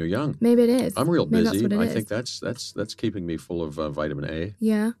keeping you young. Maybe it is. I'm real Maybe busy. That's what it I is. think that's keeping me full of vitamin A.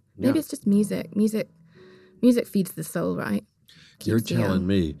 Yeah. Maybe Yeah. it's just music. Music feeds the soul, right? You're Keeps you telling young.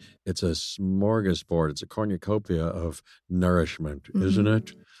 me it's a smorgasbord. It's a cornucopia of nourishment, isn't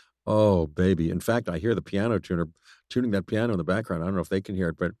it? Oh, baby. In fact, I hear the piano tuner tuning that piano in the background. I don't know if they can hear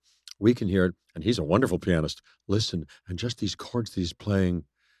it, but we can hear it. And he's a wonderful pianist. Listen, and just these chords that he's playing,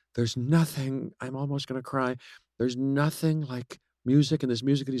 there's nothing, I'm almost going to cry. There's nothing like music, and this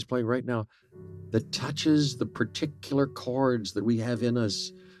music that he's playing right now, that touches the particular chords that we have in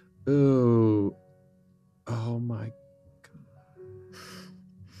us. Oh my God.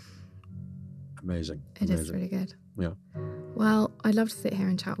 Amazing. It is Amazing. really good. Yeah. Well, I'd love to sit here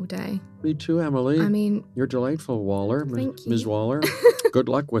and chat all day. Me too, Emily. I mean, You're delightful, Waller. Thank Ms. you. Waller. Good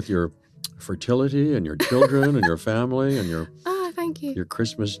luck with your fertility and your children and your family and thank you. your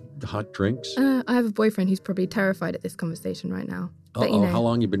Christmas hot drinks. I have a boyfriend who's probably terrified at this conversation right now. But you know, How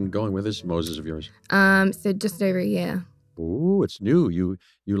long you been going with this Moses of yours? so just over a year. Ooh, it's new. You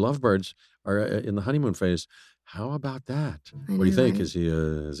lovebirds are in the honeymoon phase. How about that? I What do you know, think? right? Is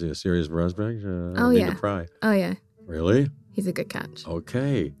he a serious prospect? Oh, Need yeah. to pry. Oh yeah, Really? he's a good catch.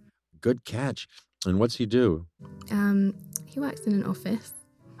 Okay. Good catch. And what's he do? He works in an office.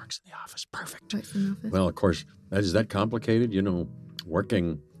 Works in the office. Perfect. Works in an office. Well, of course, is that complicated?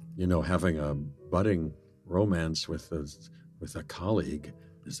 Working, having a budding romance with a colleague.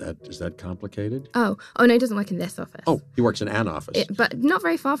 Is that complicated? Oh no, he doesn't work in this office. Oh, he works in an office. But not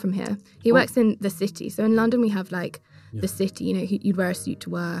very far from here. He works in the city. So in London, we have like the city. You'd wear a suit to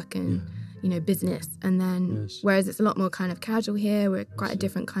work and business. And then whereas it's a lot more kind of casual here, we're quite a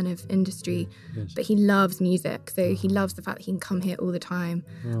different kind of industry. Yes. But he loves music, so he loves the fact that he can come here all the time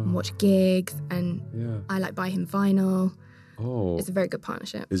and watch gigs. And I buy him vinyl. Oh, It's a very good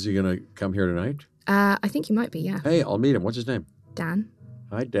partnership. is he gonna come here tonight? I think he might be. Yeah, Hey, I'll meet him. What's his name? Dan.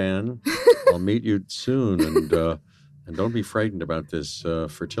 Hi, Dan. I'll meet you soon, and don't be frightened about this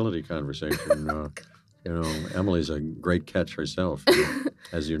fertility conversation. Emily's a great catch herself,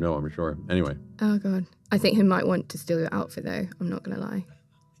 as you know, I'm sure. Anyway, Oh God, I think he might want to steal your outfit though. I'm not gonna lie.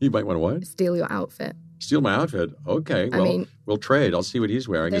 you might want to what? Steal your outfit. Steal my outfit? Okay, I well, mean- we'll trade. I'll see what he's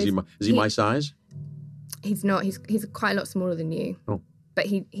wearing. Is he my size? He's not. He's quite a lot smaller than you. Oh. But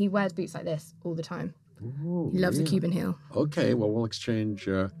he wears boots like this all the time. Ooh, He loves a yeah. Cuban heel. Okay, well, we'll exchange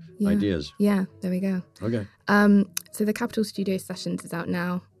ideas. Yeah, there we go. Okay. So the Capital Studio Sessions is out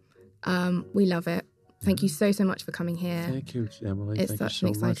now. We love it. Thank you so much for coming here. Thank you, Emily. It's Thank you such so an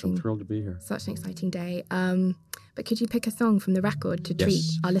much. I'm exciting- thrilled to be here. Such an exciting day. But could you pick a song from the record to treat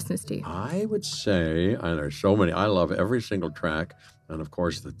Yes. our listeners to? I would say, and there's so many, I love every single track. And of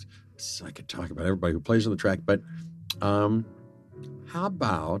course, I could talk about everybody who plays on the track. But how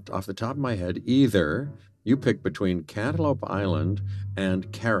about, off the top of my head, either you pick between Cantaloupe Island and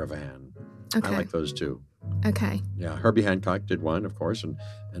Caravan. Okay. I like those two. Okay. Yeah, Herbie Hancock did one, of course,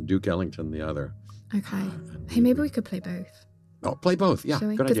 and Duke Ellington the other. Okay. Hey, maybe we could play both. Oh, play both. Yeah, Shall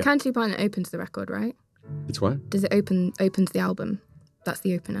we? good Because idea. Cantaloupe Island opens the record, right? It's what? Does it opens the album? That's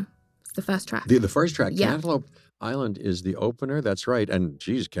the opener. It's the first track. The first track, Yeah. Cantaloupe Island, is the opener. That's right. And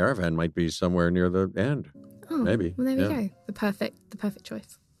geez, Caravan might be somewhere near the end. Oh, maybe. Well, there Yeah. we go. The perfect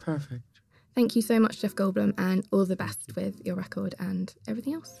choice. Perfect. Thank you so much, Jeff Goldblum, and all the best with your record and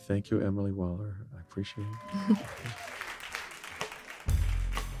everything else. Thank you, Emily Waller. I appreciate it.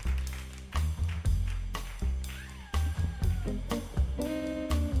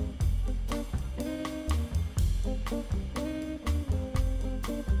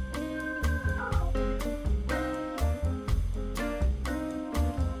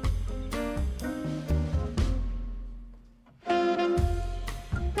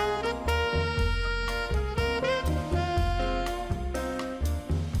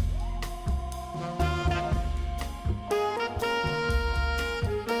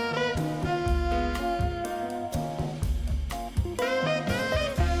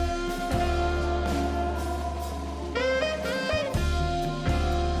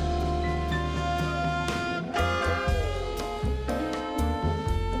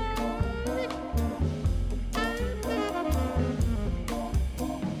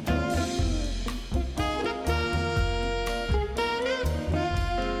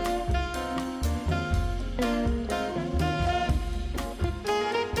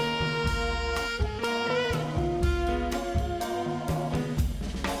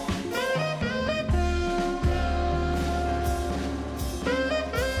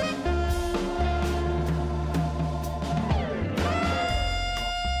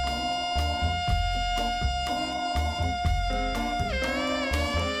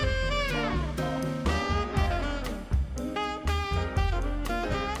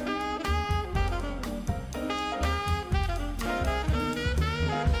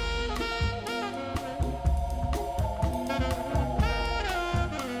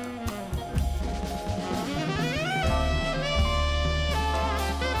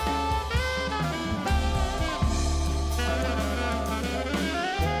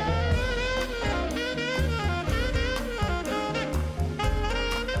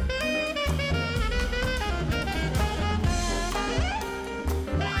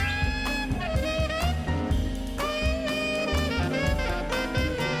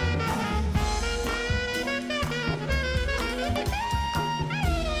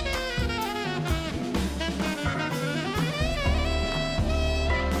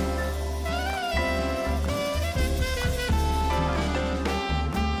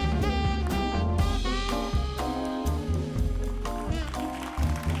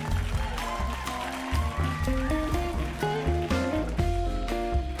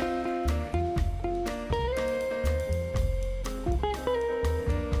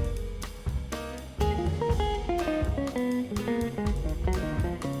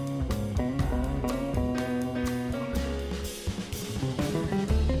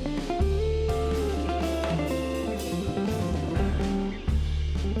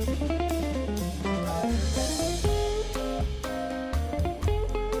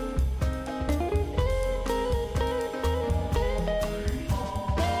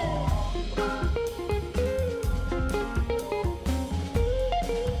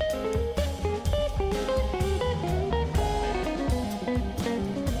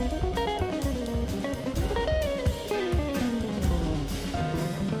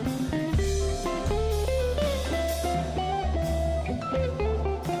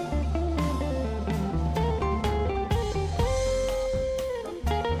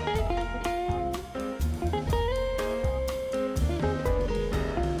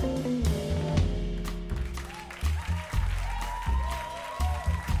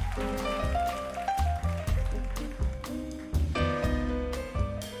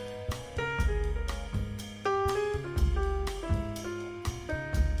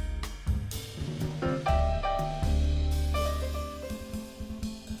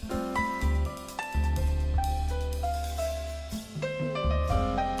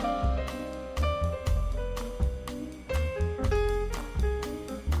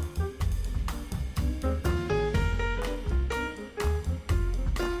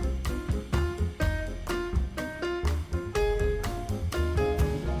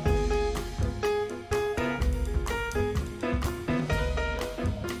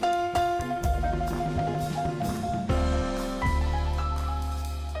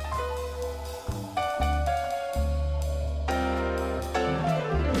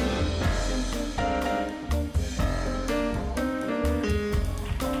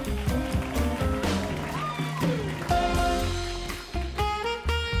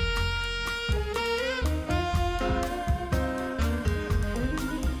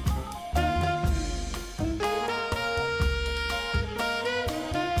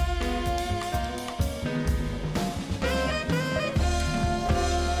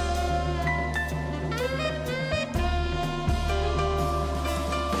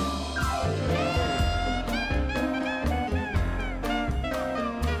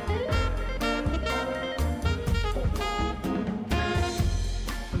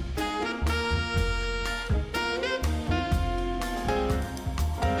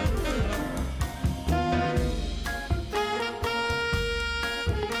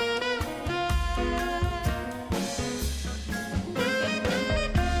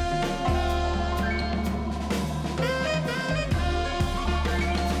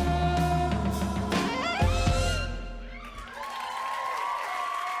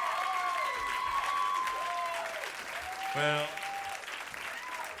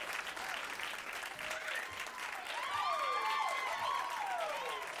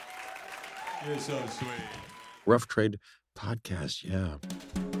 You're so sweet. Rough Trade Podcast, yeah.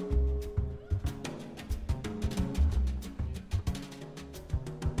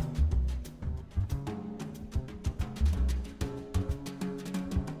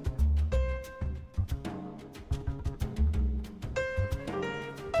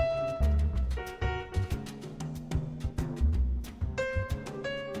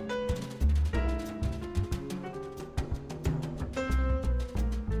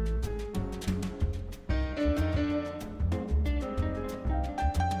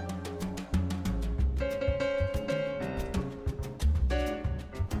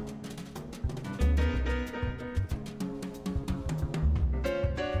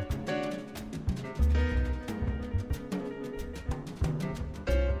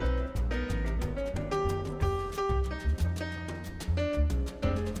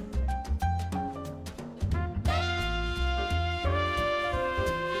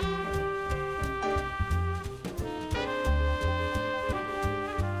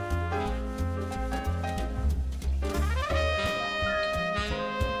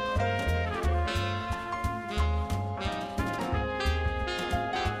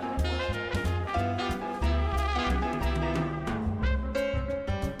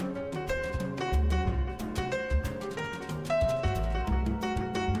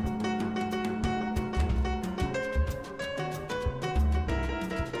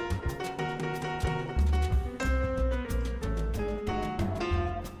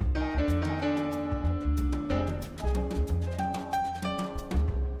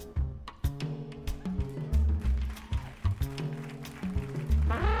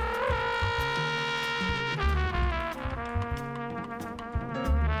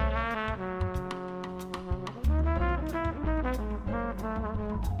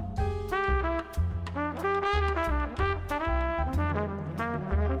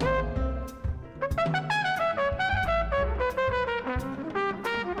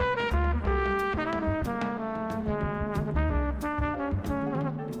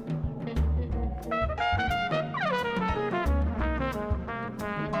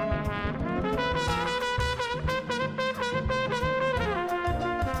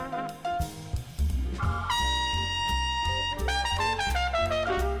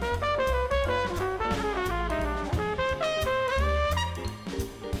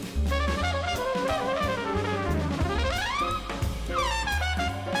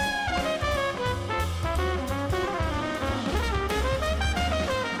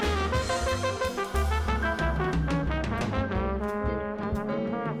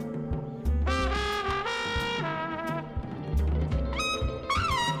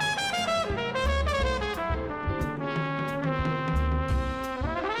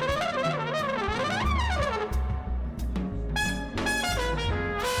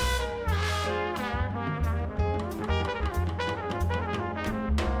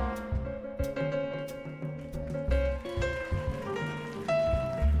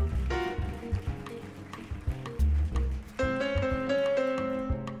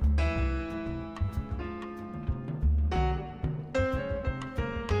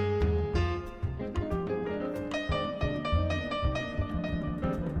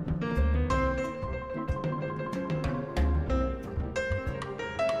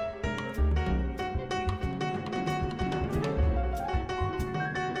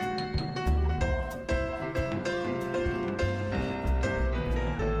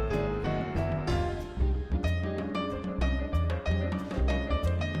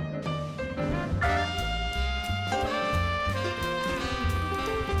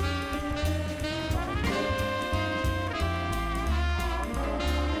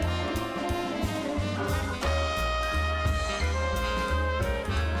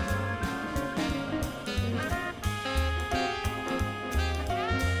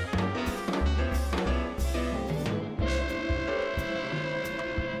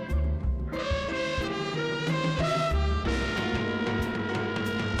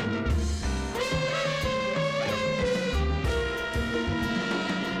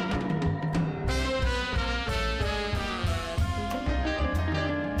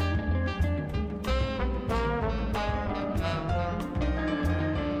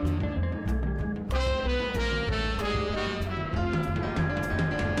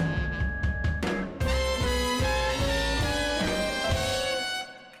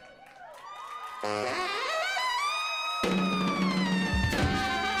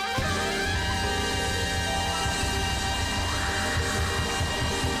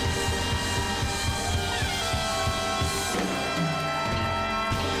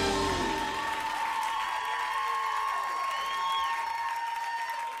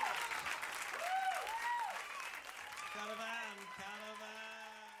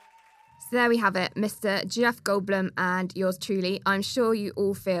 So there we have it, Mr. Jeff Goldblum and yours truly. I'm sure you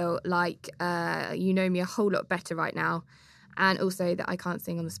all feel like you know me a whole lot better right now, and also that I can't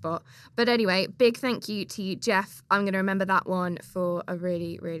sing on the spot. But anyway, big thank you to you, Jeff. I'm going to remember that one for a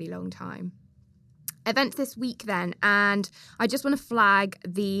really, really long time. Events this week then, and I just want to flag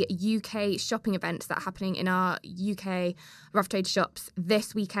the UK shopping events that are happening in our UK Rough Trade shops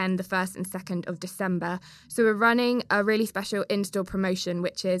this weekend, the 1st and 2nd of December. So we're running a really special in-store promotion,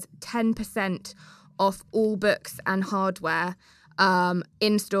 which is 10% off all books and hardware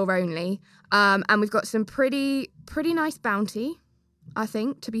in-store only. And we've got some pretty nice bounty, I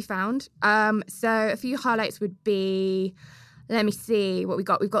think, to be found. So a few highlights would be... Let me see what we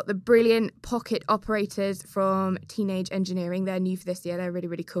got. We've got the brilliant pocket operators from Teenage Engineering. They're new for this year. They're really,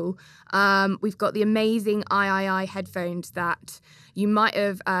 really cool. We've got the amazing III headphones that you might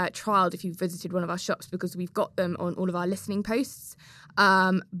have trialed if you visited one of our shops, because we've got them on all of our listening posts.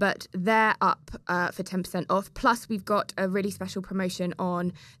 But they're up for 10% off. Plus, we've got a really special promotion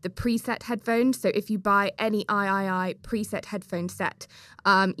on the preset headphones. So if you buy any III preset headphone set,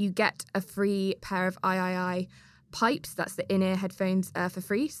 you get a free pair of III pipes. That's the in-ear headphones for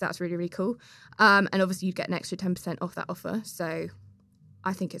free. So that's really, really cool. And obviously you'd get an extra 10% off that offer. So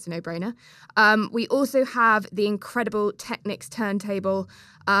I think it's a no-brainer. We also have the incredible Technics turntable.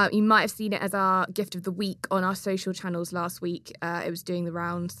 You might have seen it as our gift of the week on our social channels last week. It was doing the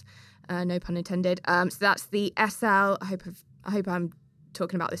rounds, no pun intended. So that's the SL. I hope I'm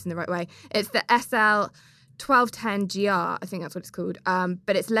talking about this in the right way. It's the SL 1210 GR. I think that's what it's called.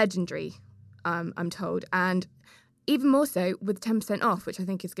 But it's legendary, I'm told. And even more so with 10% off, which I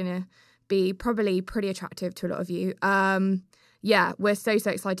think is going to be probably pretty attractive to a lot of you. Yeah, we're so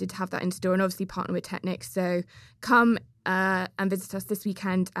excited to have that in store, and obviously partner with Technics. So come and visit us this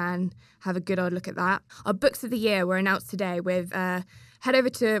weekend and have a good old look at that. Our books of the year were announced today with... head over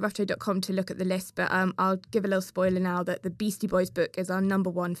to roughtrade.com to look at the list, but I'll give a little spoiler now that the Beastie Boys book is our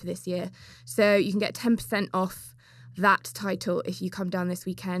number one for this year. So you can get 10% off that title if you come down this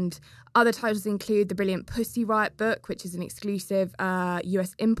weekend. Other titles include the brilliant Pussy Riot book, which is an exclusive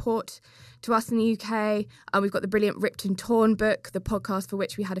US import to us in the UK. We've got the brilliant Ripped and Torn book, the podcast for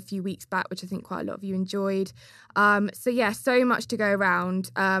which we had a few weeks back, which I think quite a lot of you enjoyed. So yeah, so much to go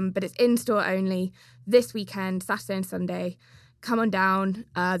around, but it's in-store only this weekend, Saturday and Sunday. Come on down.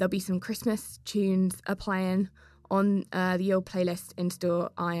 There'll be some Christmas tunes playing on the old playlist in store,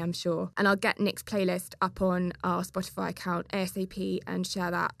 I am sure. And I'll get Nick's playlist up on our Spotify account ASAP and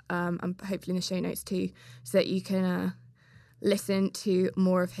share that, and hopefully in the show notes too, so that you can listen to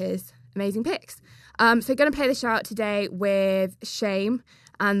more of his amazing picks. So going to play the shout out today with Shame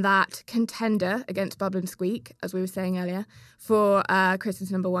and that contender against Bubble and Squeak, as we were saying earlier, for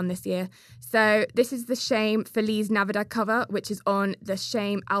Christmas number one this year. So this is the Shame Feliz Navidad cover, which is on the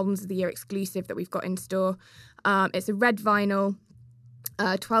Shame Albums of the Year exclusive that we've got in store. It's a red vinyl,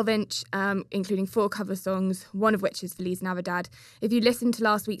 12-inch, including 4 cover songs, one of which is Feliz Navidad. If you listened to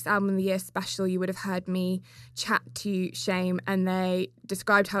last week's Album of the Year special, you would have heard me chat to Shame, and they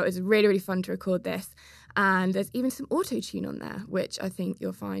described how it was really, really fun to record this. And there's even some auto-tune on there, which I think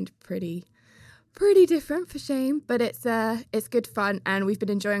you'll find pretty different for Shame, but it's good fun, and we've been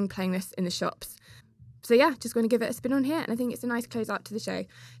enjoying playing this in the shops. So yeah, just going to give it a spin on here, and I think it's a nice close out to the show.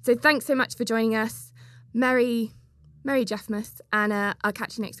 So thanks so much for joining us. Merry Jeffmas, and I'll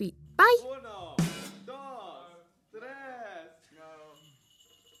catch you next week. Bye. 1, 2, 3, go.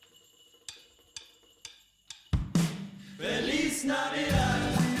 Feliz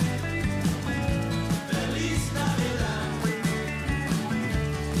Navidad. Feliz Navidad.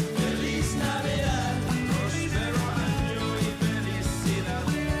 Feliz Navidad. Prospero año y felicidad.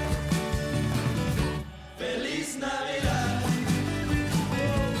 Feliz Navidad.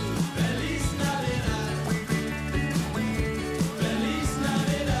 Feliz Navidad. Feliz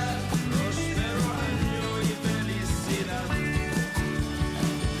Navidad. Prospero año y felicidad.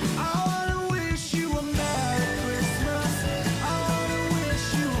 I wanna wish you a Merry Christmas. I wanna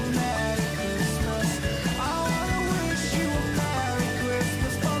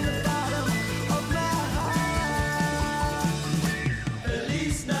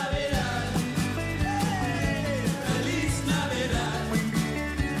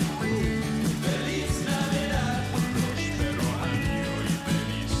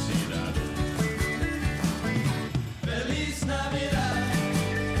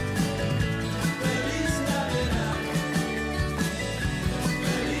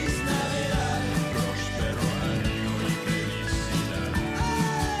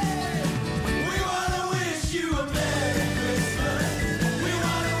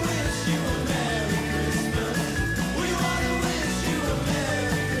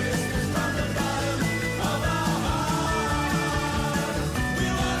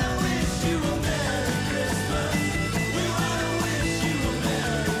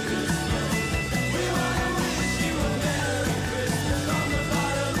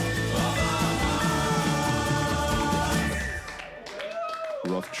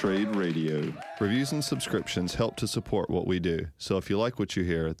Rough Trade Radio. Reviews and subscriptions help to support what we do, so if you like what you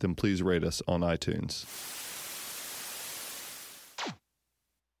hear, then please rate us on iTunes.